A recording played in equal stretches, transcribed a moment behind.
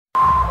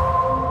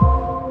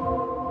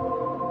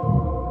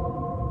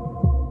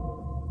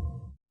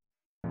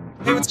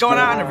Hey, what's going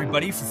on,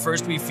 everybody? For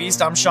First We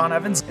Feast, I'm Sean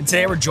Evans, and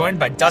today we're joined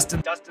by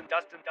Dustin.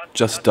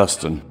 Just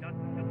Dustin.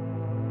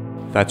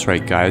 That's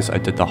right, guys. I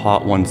did the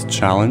Hot Ones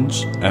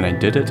challenge, and I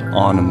did it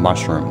on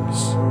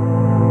mushrooms.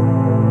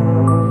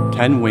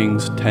 10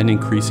 wings, 10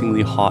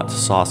 increasingly hot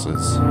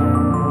sauces.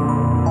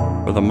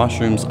 For the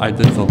mushrooms, I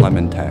did the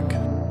lemon tech.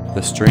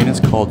 The strain is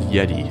called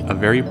Yeti, a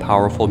very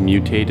powerful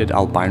mutated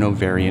albino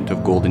variant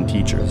of golden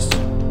teachers.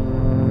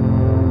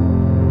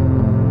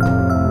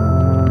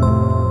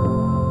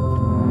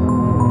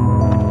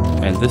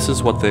 And this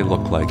is what they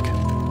look like.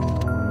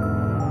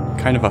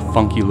 Kind of a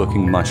funky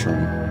looking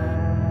mushroom.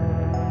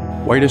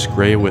 Whitish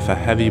gray with a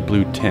heavy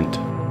blue tint.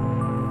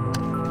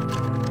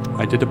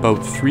 I did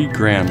about 3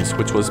 grams,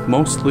 which was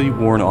mostly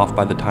worn off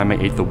by the time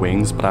I ate the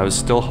wings, but I was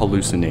still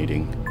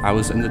hallucinating. I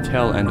was in the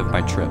tail end of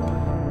my trip.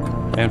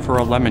 And for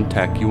a lemon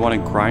tech, you want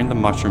to grind the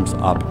mushrooms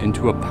up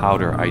into a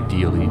powder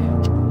ideally.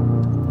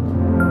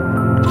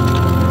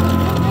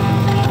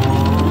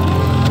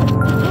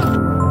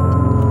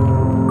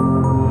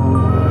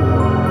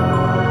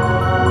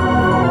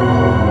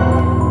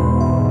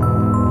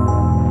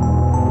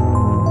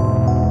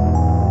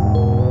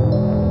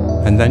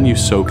 And then you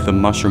soak the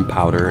mushroom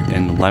powder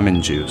in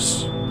lemon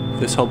juice.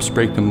 This helps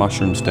break the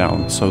mushrooms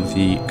down, so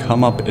the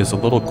come up is a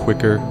little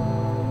quicker,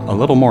 a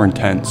little more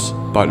intense,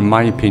 but in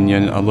my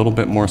opinion, a little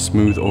bit more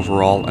smooth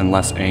overall and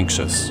less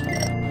anxious.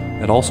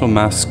 It also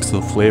masks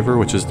the flavor,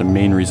 which is the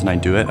main reason I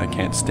do it. I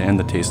can't stand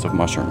the taste of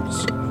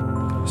mushrooms.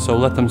 So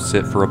let them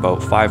sit for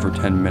about 5 or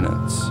 10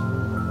 minutes.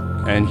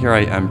 And here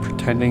I am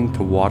pretending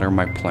to water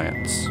my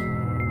plants.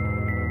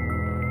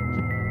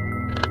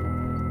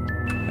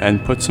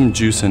 And put some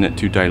juice in it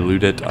to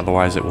dilute it,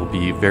 otherwise it will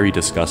be very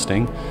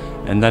disgusting.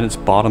 And then it's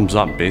bottoms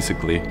up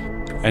basically.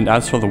 And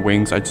as for the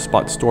wings, I just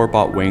bought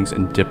store-bought wings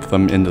and dipped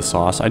them in the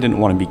sauce. I didn't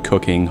want to be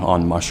cooking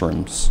on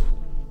mushrooms.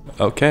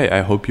 Okay,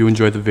 I hope you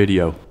enjoyed the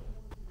video.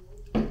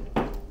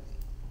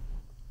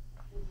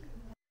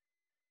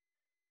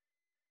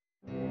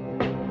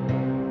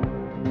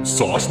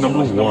 Sauce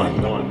number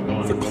 1,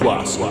 the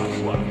classic.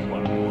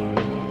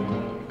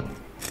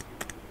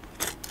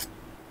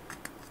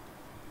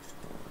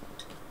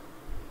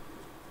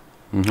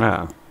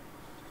 Yeah.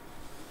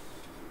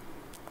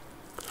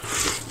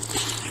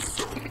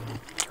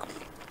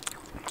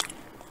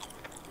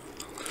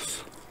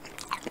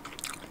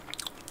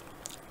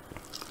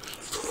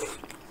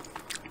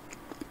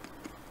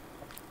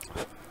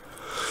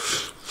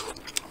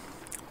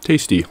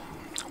 Tasty.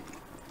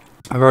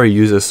 I've already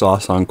used this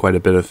sauce on quite a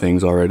bit of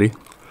things already.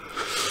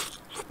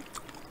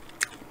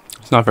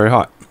 It's not very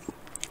hot.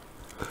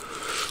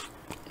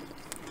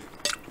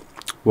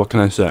 What can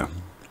I say?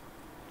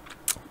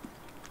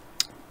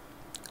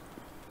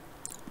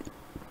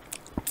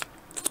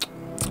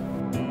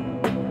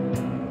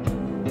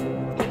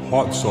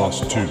 Hot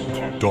sauce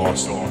 2,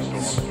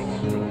 Dawson's.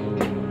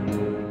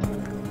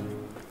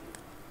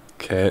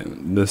 Okay,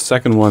 the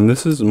second one,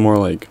 this is more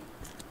like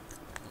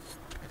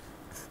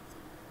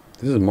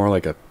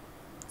a,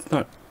 it's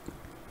not,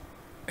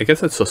 I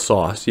guess it's a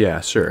sauce, yeah,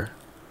 sure.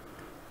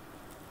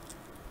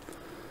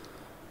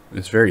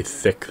 It's very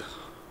thick.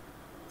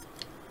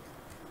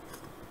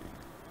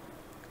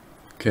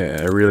 Okay,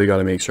 I really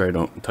gotta make sure I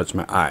don't touch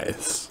my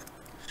eyes.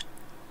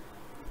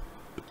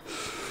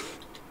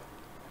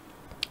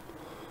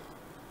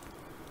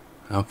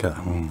 Okay.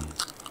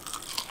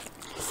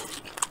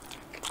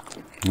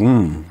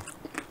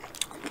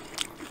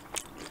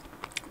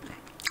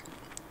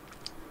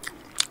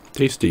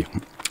 Tasty.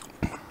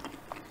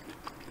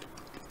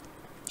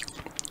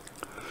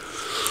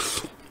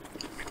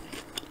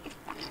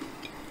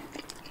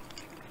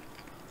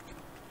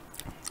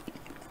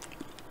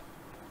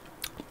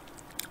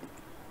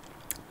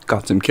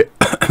 Got some kick.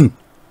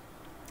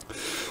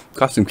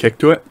 Got some kick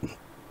to it.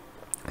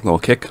 A little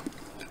kick.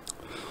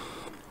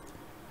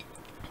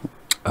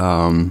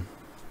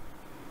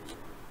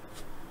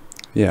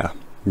 Yeah,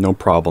 no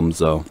problems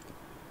though.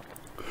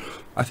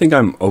 I think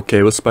I'm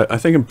okay with spice. I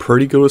think I'm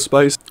pretty good with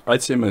spice.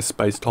 I'd say my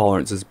spice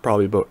tolerance is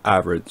probably about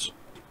average.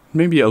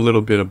 Maybe a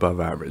little bit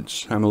above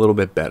average. I'm a little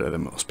bit better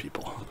than most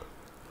people.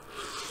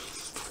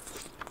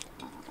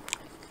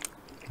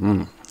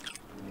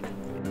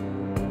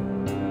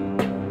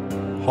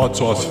 Hot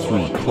sauce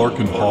 3, Clark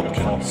and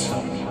Hopkins.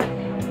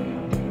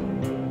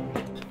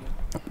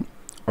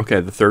 Okay,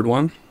 the third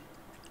one.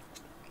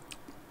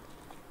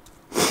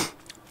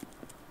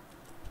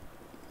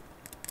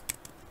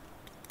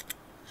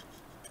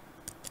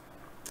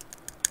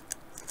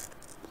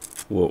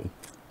 Whoa.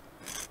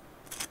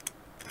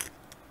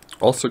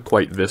 Also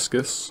quite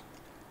viscous.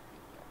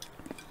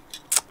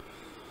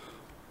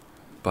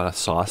 But a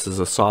sauce is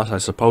a sauce, I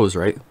suppose,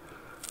 right?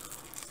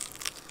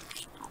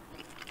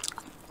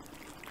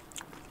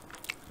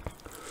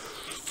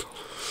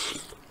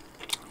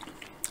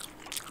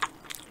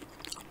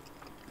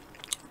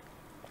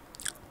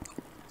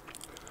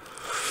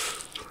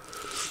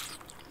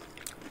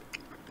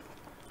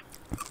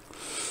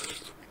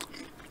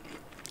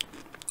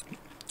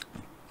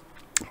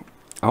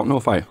 I don't know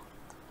if I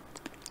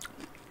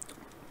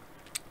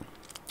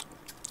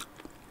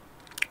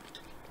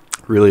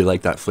really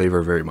like that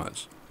flavor very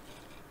much.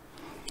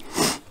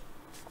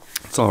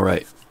 It's all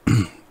right.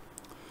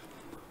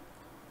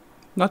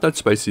 Not that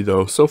spicy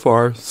though. So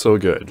far, so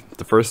good.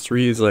 The first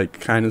three is like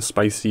kind of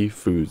spicy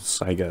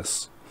foods, I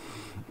guess.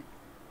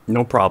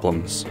 No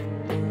problems.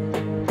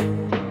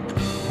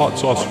 Hot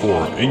sauce 4,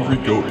 Angry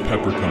Goat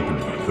Pepper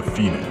Company, the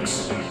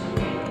Phoenix.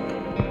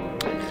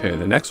 Okay,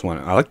 the next one.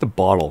 I like the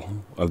bottle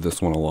of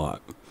this one a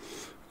lot.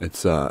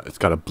 It's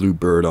got a blue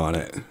bird on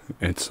it.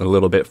 It's a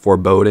little bit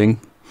foreboding.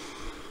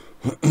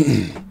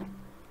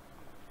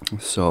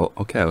 So,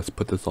 okay, let's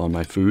put this on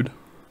my food.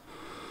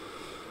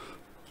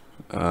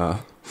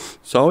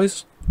 It's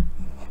always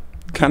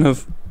kind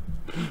of,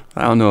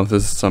 I don't know if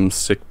this is some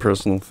sick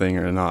personal thing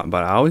or not,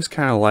 but I always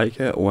kind of like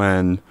it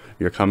when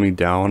you're coming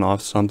down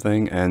off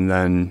something and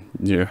then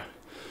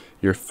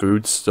your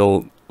food's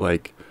still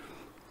like,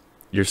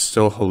 you're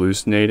still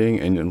hallucinating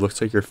and it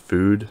looks like your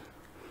food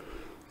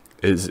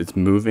it's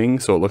moving,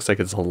 so it looks like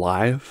it's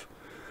alive,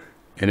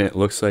 and it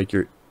looks like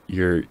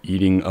you're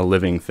eating a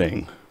living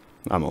thing,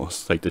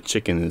 almost like the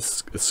chicken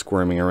is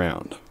squirming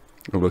around.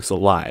 It looks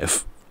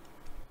alive.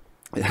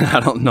 I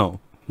don't know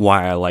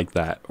why I like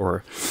that,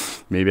 or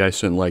maybe I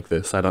shouldn't like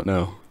this. I don't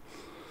know.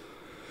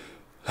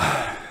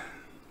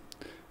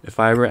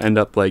 If I ever end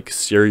up like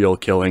serial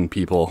killing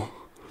people,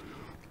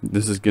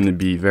 this is going to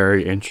be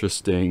very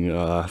interesting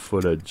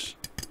footage.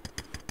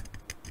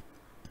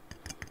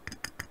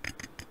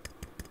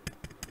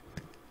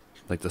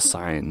 Like the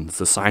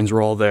signs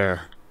were all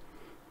there.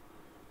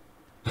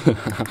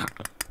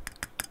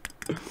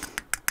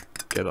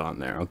 Get on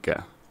there, okay.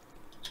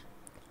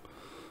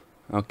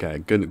 Okay,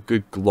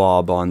 good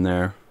glob on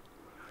there.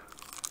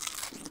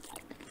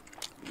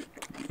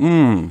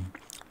 Mmm.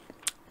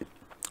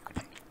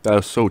 That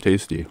is so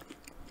tasty.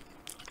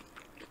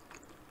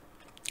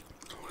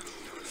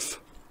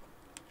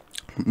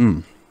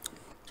 Mmm.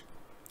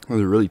 That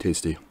was really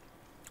tasty.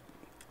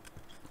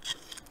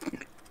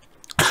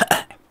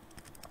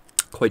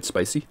 Quite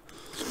spicy.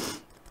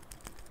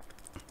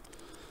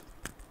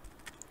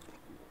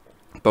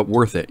 But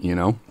worth it, you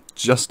know?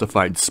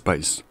 Justified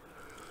spice.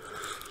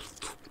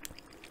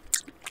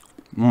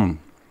 Mmm.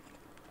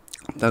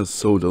 That is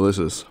so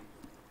delicious.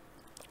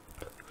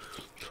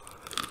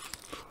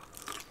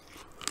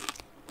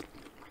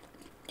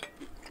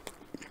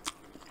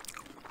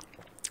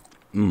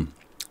 Mmm.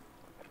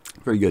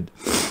 Very good.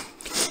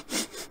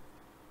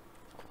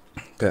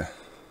 Okay.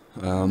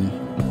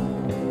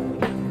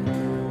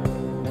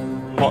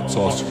 Hot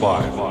sauce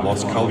 5,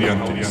 Los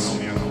Calientes.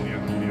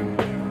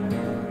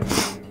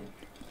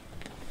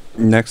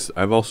 Next,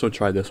 I've also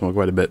tried this one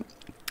quite a bit,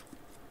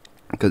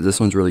 because this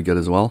one's really good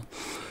as well.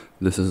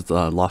 This is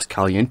the Los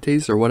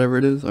Calientes or whatever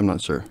it is. I'm not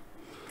sure.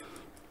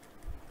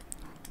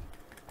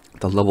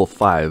 The level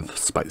 5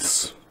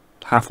 spice.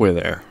 Halfway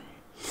there.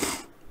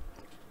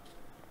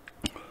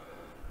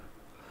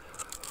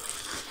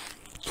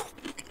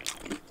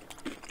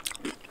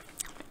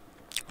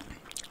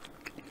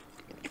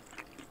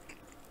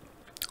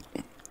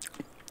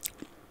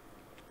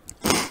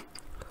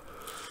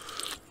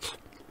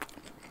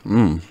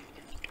 Mmm.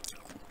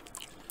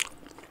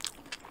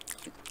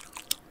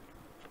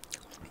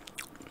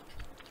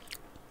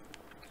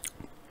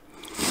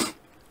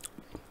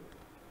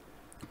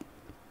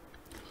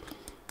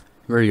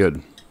 Very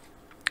good.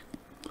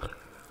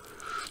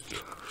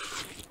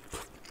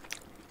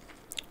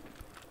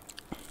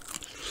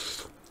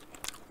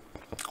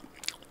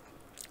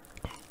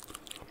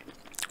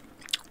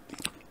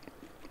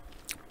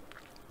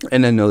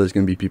 And I know there's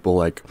going to be people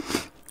like,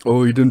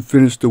 oh, you didn't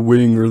finish the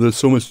wing, or there's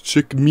so much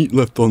chicken meat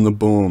left on the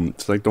bone.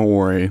 It's like, don't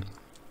worry.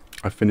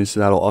 I finished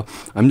that all.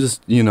 I'm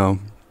just, you know,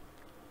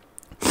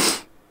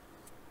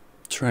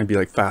 trying to be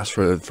like fast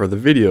for the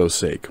video's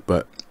sake,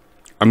 but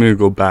I'm going to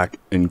go back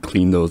and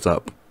clean those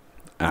up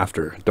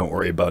after. Don't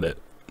worry about it.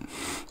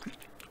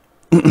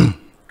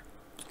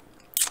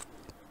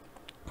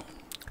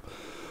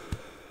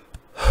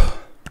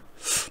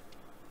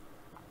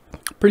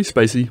 Pretty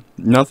spicy.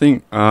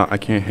 Nothing I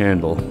can't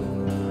handle.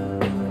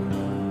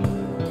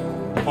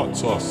 Hot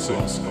sauce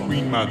 6,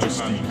 Queen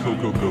Majesty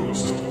Cocoa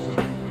Ghost.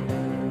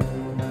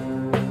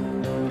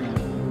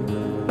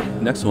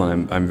 Next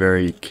one, I'm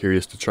very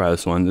curious to try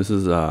this one. This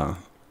is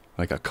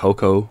like a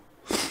cocoa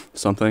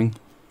something,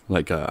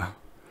 like a,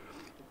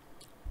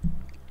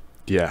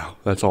 yeah,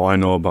 that's all I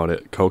know about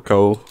it.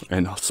 Cocoa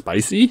and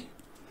spicy.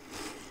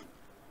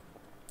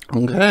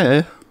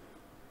 Okay.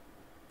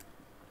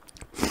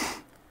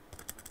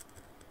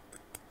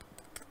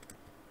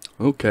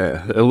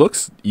 Okay, it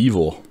looks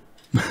evil.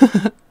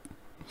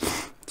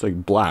 It's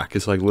like black.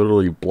 It's like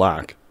literally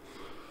black.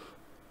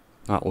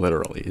 Not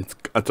literally.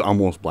 It's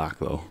almost black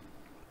though.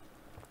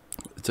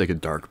 It's like a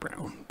dark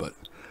brown, but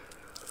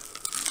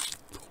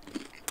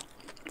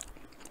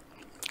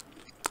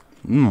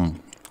mmm.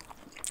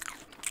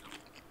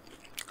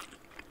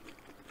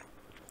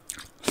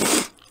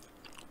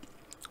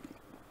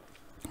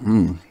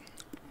 Mmm.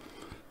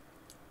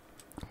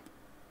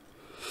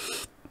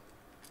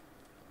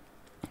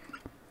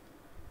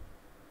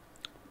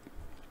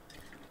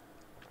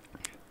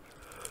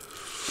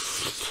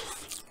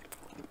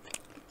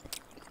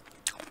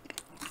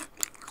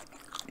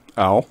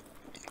 Ow.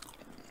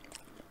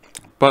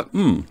 But,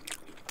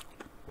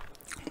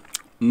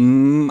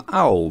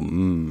 ow.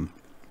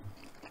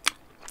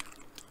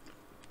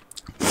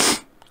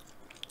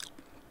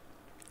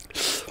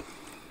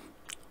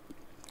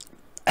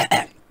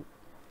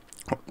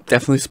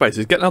 Definitely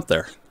spicy. It's getting up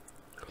there.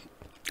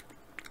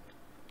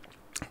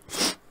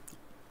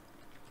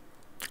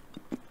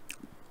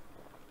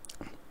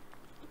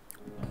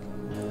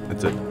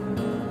 That's it.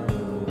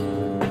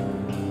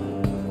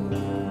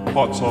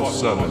 Hot Sauce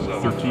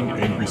 7, 13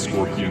 Angry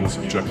Scorpions,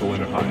 Jekyll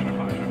and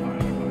Hyde.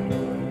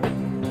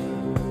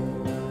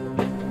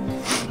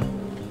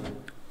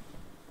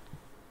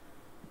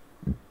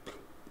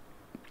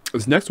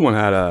 This next one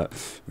had a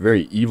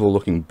very evil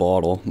looking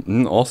bottle.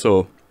 And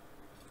also,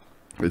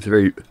 it's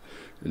very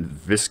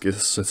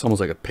viscous. It's almost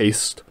like a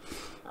paste.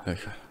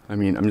 I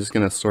mean, I'm just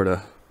gonna sort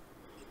of...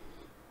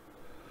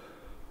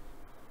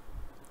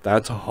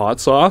 That's a hot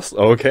sauce?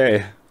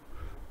 Okay.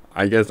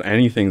 I guess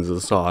anything's a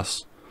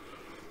sauce.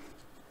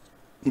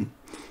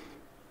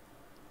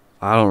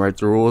 I don't write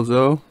the rules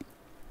though.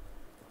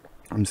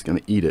 I'm just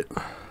gonna eat it.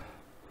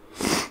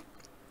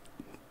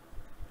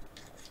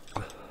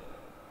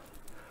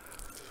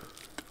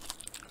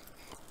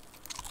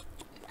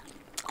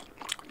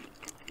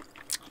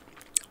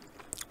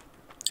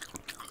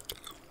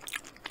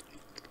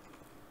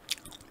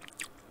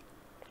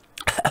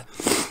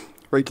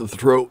 Right to the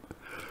throat.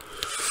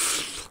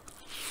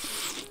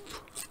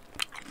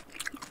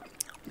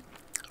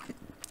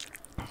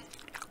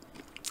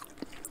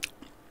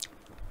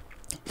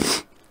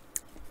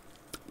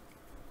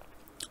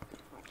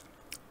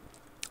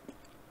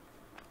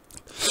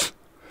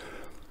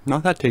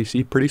 Not that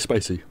tasty, pretty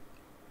spicy.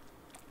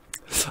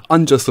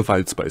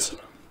 Unjustified spice.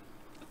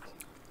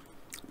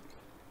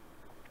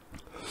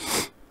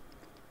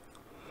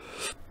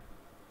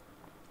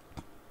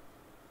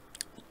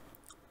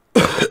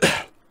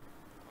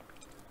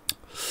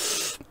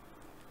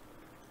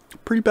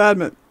 Pretty bad,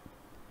 man.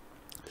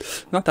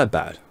 Not that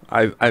bad.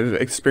 I've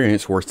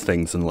experienced worse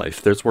things in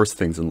life. There's worse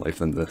things in life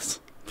than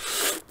this.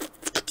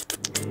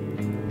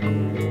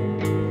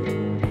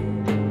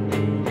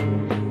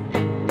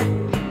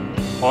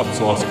 Hot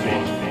Sauce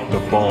 8, The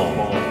Bomb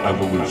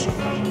Evolution.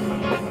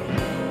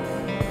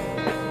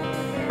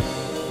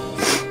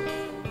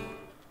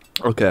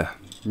 Okay,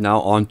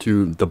 now on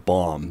to the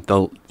bomb.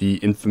 The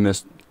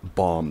infamous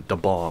bomb. The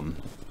bomb.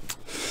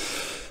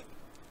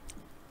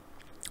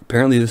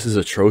 Apparently this is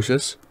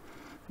atrocious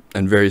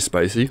and very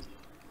spicy.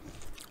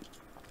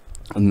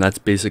 And that's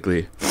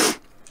basically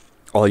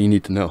all you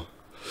need to know.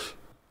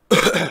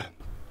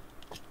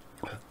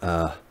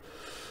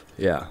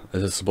 Yeah,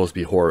 this is supposed to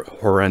be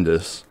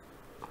horrendous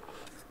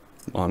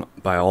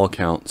by all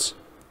accounts.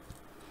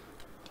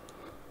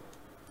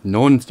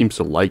 No one seems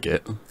to like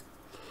it.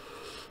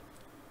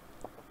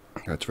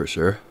 That's for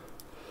sure.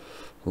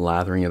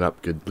 Lathering it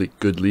up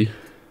goodly.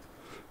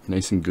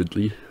 Nice and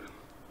goodly.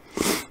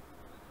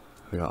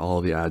 I got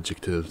all the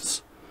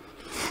adjectives.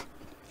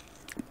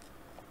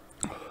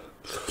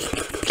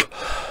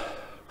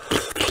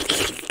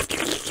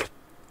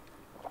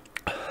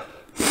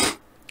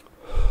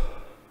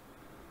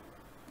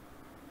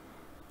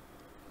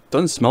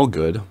 Doesn't smell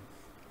good.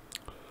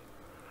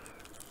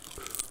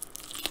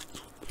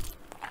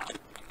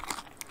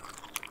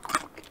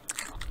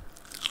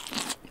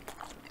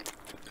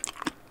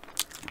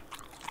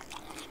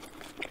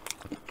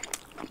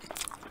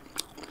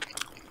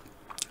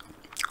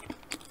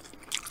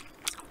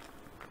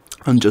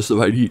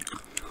 Unjustified heat.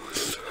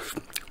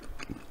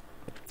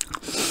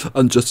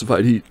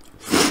 Unjustified heat.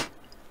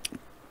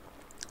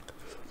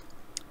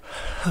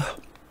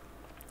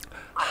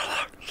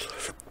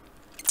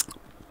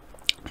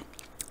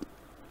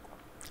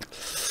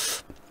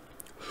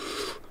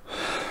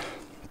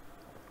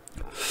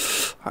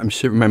 I'm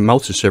shivering. My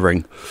mouth is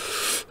shivering.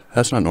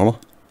 That's not normal.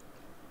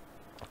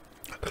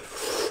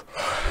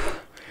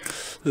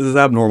 This is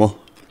abnormal.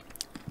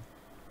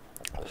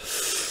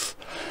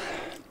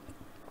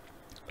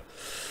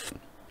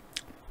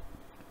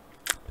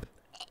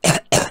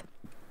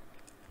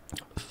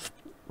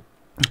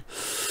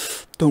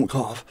 Don't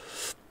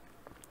cough.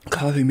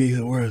 Coughing makes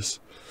it worse.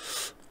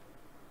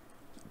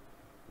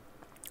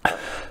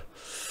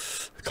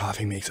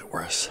 Coughing makes it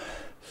worse.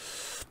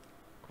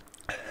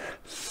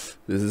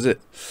 This is it.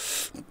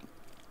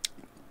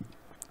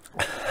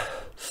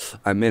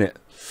 I'm in it.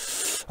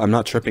 I'm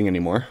not tripping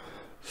anymore.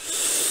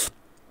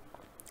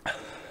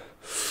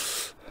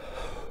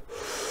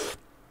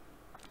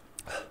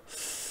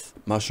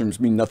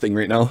 Mushrooms mean nothing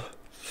right now.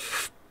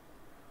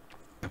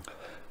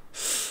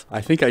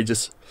 I think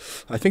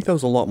that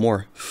was a lot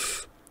more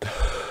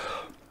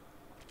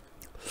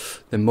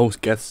than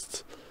most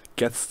guests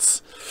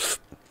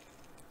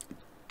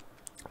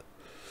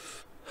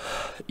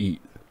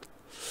eat.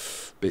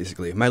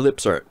 Basically, my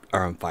lips are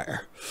on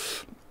fire.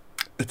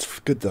 It's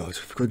good though.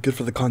 It's good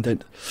for the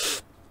content.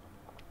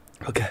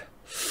 Okay.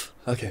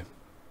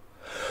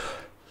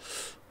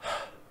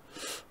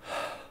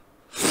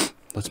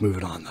 Let's move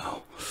it on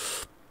though.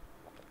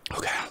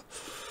 Okay.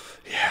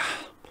 Yeah.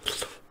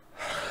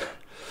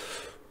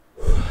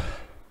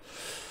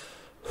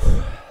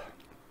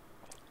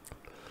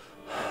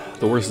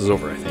 The worst is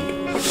over, I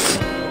think.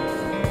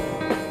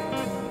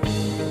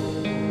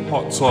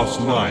 Hot sauce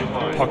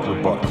 9,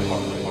 pucker butt.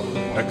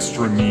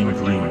 Extra mean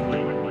green.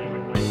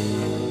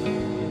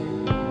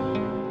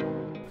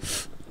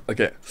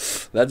 Okay,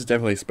 that's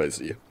definitely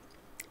spicy.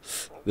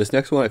 This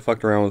next one I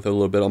fucked around with a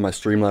little bit on my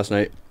stream last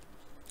night.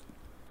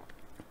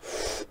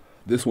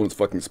 This one's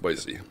fucking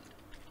spicy.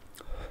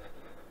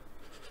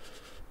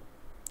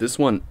 This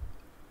one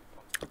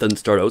doesn't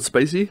start out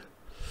spicy,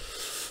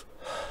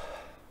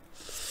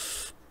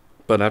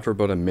 but after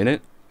about a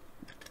minute,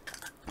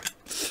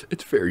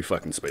 it's very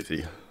fucking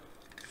spicy.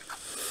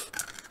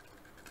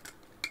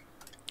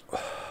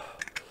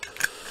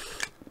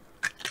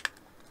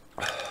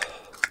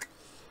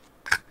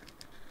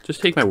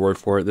 Just take my word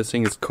for it, this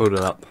thing is coated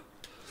up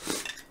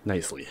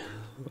nicely.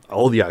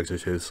 All the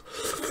adjectives.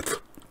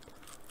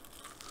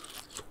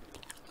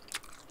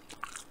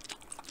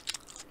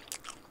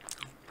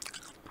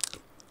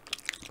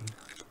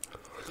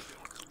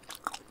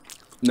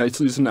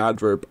 Nicely is an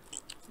adverb.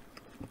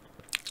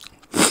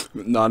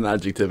 Not an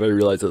adjective, I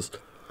realize this.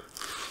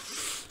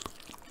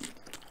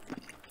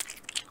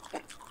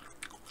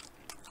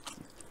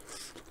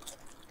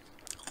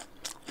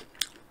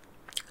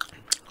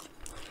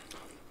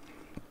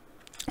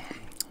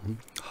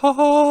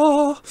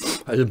 Ha!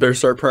 I just better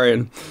start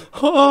praying.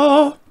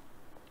 Ha!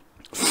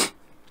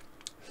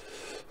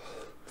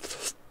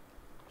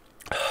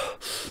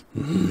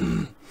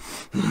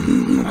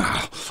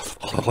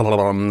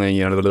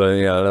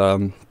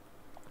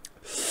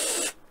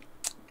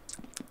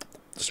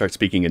 Start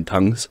speaking in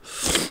tongues.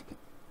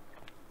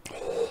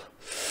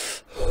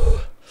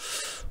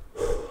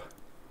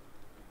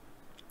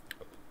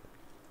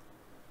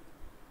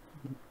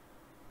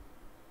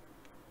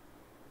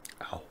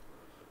 Ow.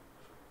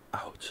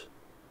 Ouch.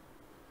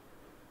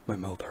 My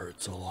mouth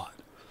hurts a lot.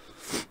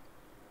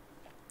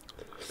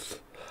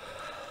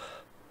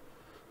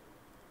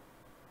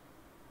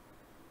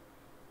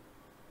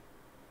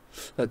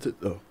 That's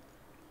it though.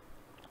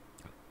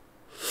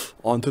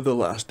 On to the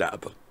last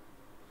dab.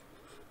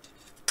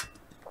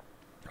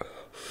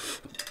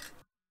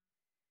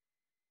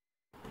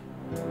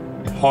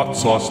 Hot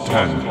sauce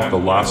 10, the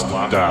last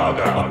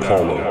dab,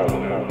 Apollo.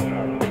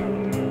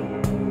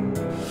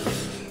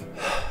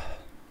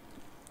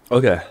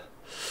 Okay.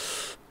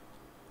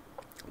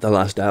 The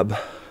last dab.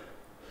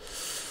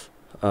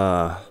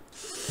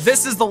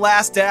 This is the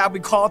last dab. We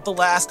call it the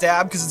last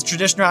dab because it's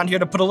tradition around here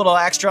to put a little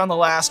extra on the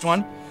last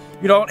one.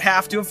 You don't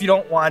have to if you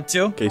don't want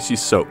to. Okay,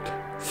 she's soaked.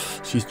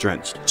 She's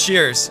drenched.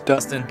 Cheers,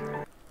 Dustin.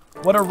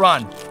 What a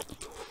run.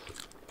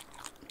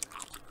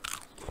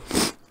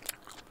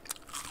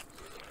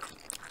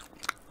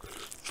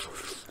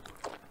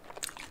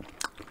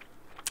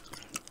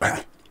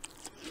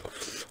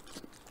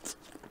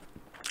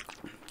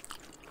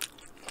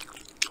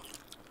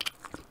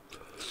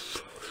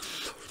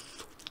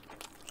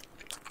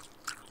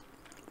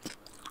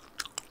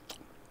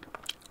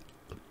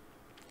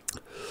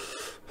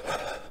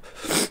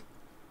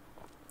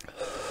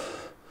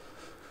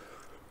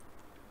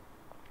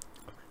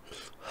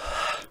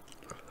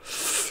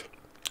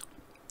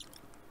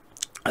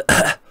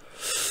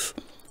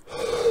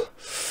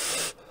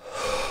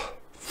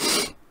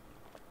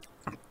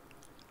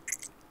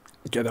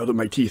 Get out of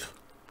my teeth.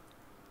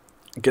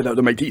 Get out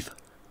of my teeth.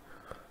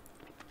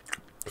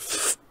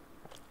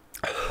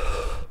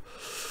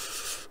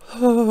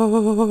 I'm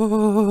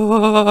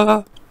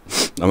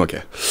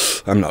okay.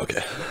 I'm not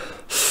okay.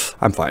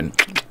 I'm fine.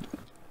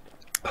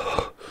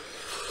 I'm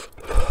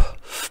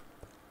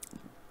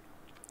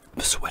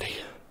sweaty.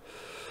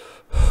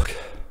 Okay.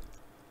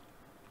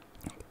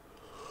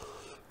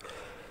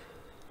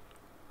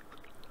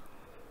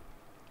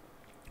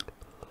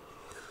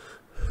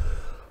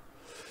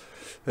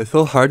 It's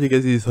so hard to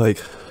get these,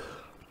 like,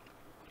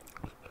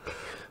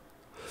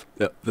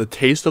 the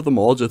taste of them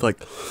all just, like,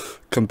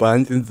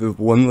 combines into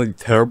one, like,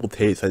 terrible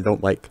taste I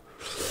don't like.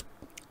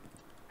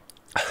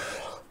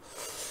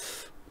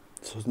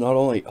 So it's not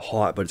only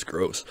hot, but it's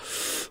gross.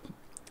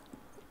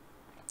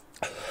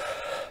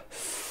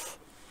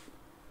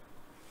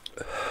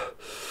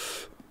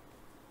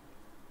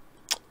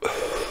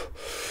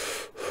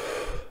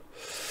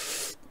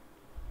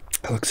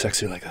 I look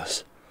sexy like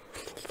this.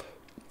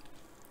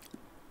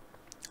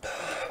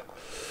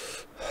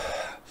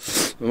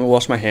 I'm gonna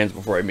wash my hands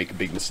before I make a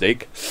big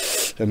mistake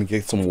and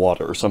get some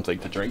water or something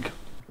to drink.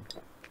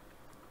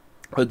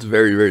 It's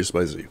very, very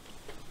spicy.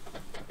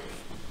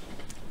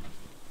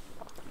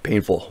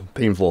 Painful,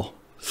 painful,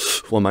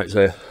 one might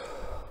say.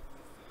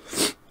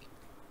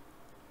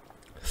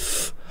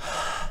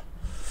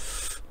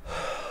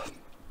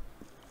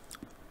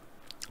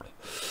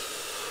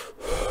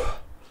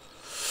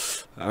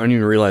 I don't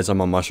even realize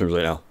I'm on mushrooms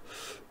right now.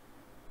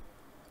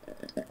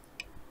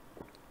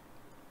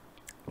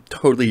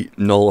 Totally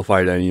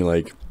nullified any,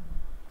 like,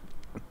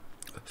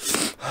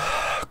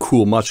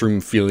 cool mushroom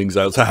feelings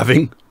I was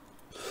having.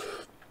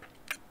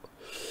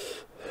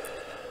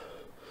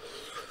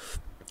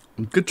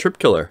 Good trip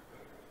killer.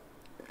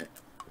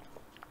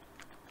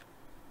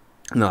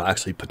 No,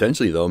 actually,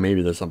 potentially though,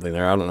 maybe there's something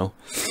there, I don't know.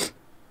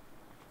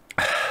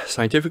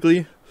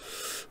 Scientifically,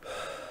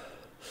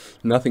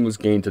 nothing was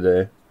gained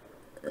today.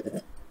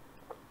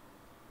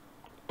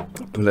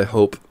 But I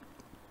hope,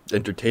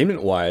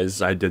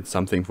 entertainment-wise, I did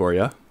something for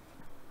you.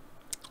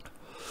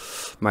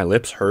 My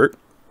lips hurt.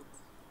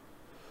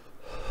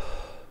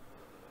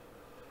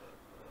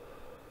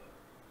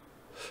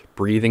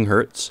 Breathing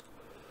hurts.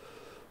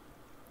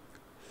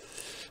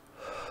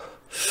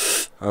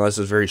 Oh, this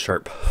is very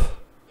sharp.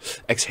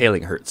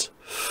 Exhaling hurts.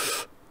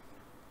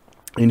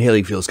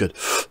 Inhaling feels good.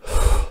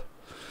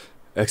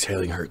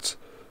 Exhaling hurts.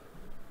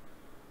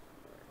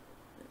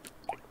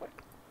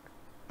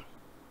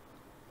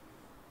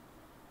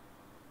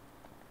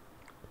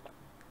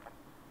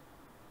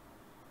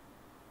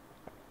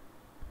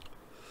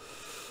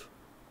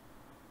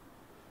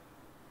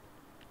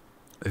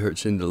 It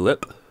hurts in the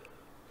lip.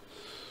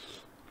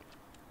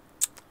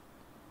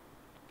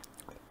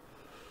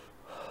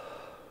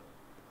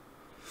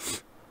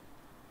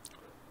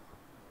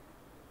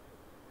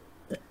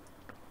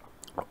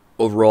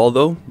 Overall,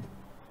 though,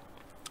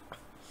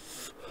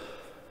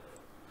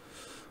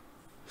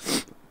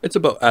 it's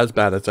about as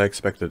bad as I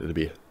expected it to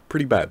be.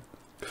 Pretty bad.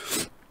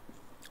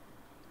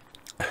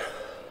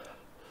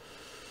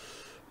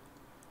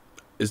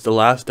 Is the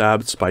last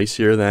dab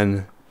spicier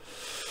than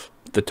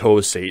the toe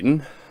of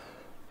Satan,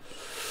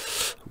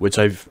 which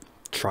I've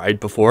tried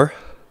before?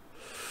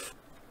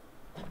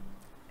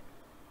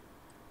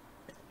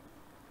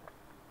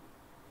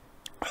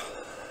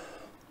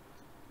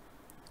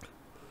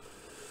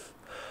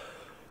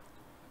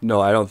 No,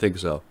 I don't think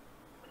so.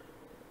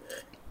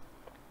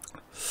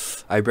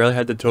 I barely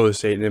had the toe of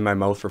Satan in my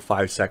mouth for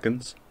 5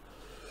 seconds.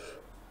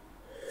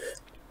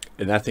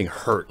 And that thing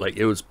hurt. Like,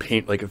 it was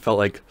pain. Like, it felt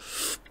like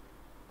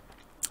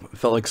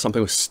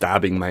something was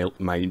stabbing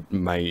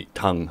my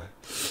tongue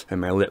and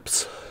my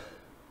lips.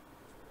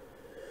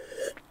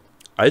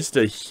 I just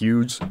did a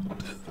huge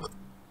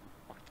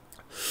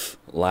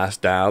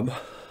last dab.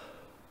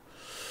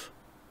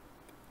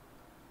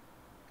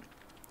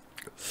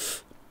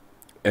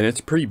 And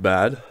it's pretty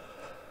bad,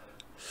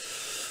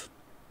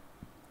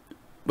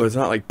 but it's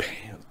not like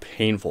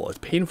painful. It's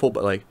painful,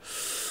 but like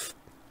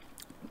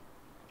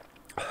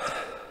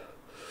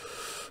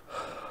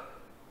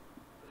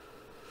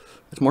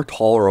it's more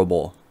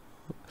tolerable.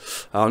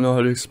 I don't know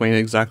how to explain it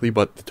exactly,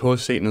 but the toe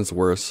of Satan is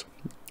worse,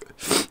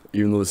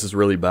 even though this is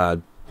really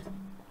bad.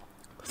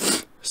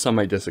 Some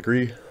might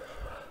disagree.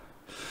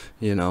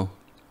 You know,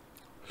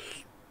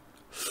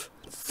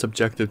 it's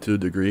subjective to a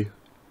degree.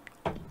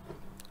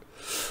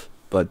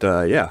 But,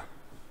 yeah.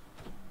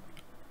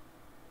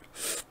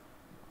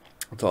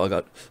 That's all I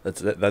got.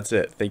 That's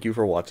it. Thank you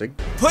for watching.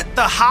 Put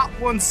the Hot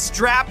Ones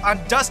strap on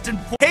Dustin,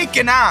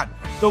 taking on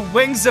the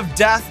wings of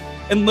death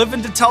and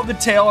living to tell the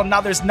tale, and now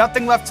there's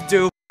nothing left to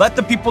do. Let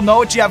the people know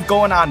what you have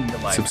going on in your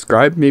life.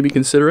 Subscribe, maybe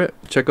consider it.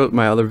 Check out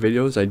my other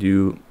videos. I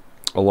do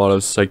a lot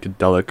of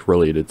psychedelic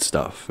related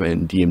stuff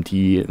and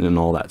DMT and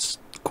all that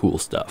cool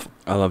stuff.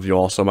 I love you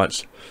all so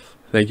much.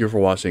 Thank you for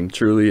watching.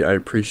 Truly, I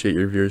appreciate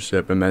your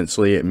viewership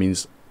immensely. It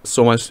means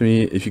so much to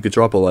me. If you could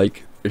drop a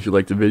like if you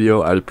liked the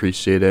video, I'd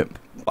appreciate it.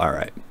 All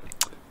right,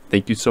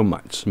 thank you so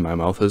much. My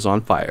mouth is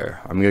on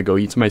fire. I'm gonna go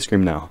eat some ice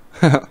cream now.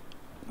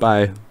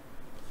 Bye.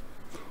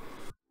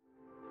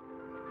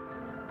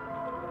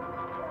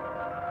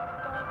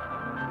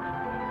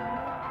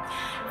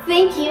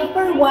 Thank you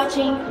for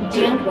watching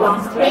Junk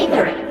Box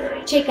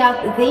Trader. Check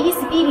out these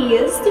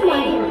videos to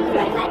my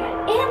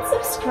and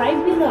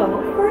subscribe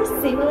below for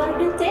similar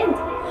content.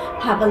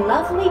 Have a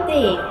lovely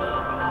day.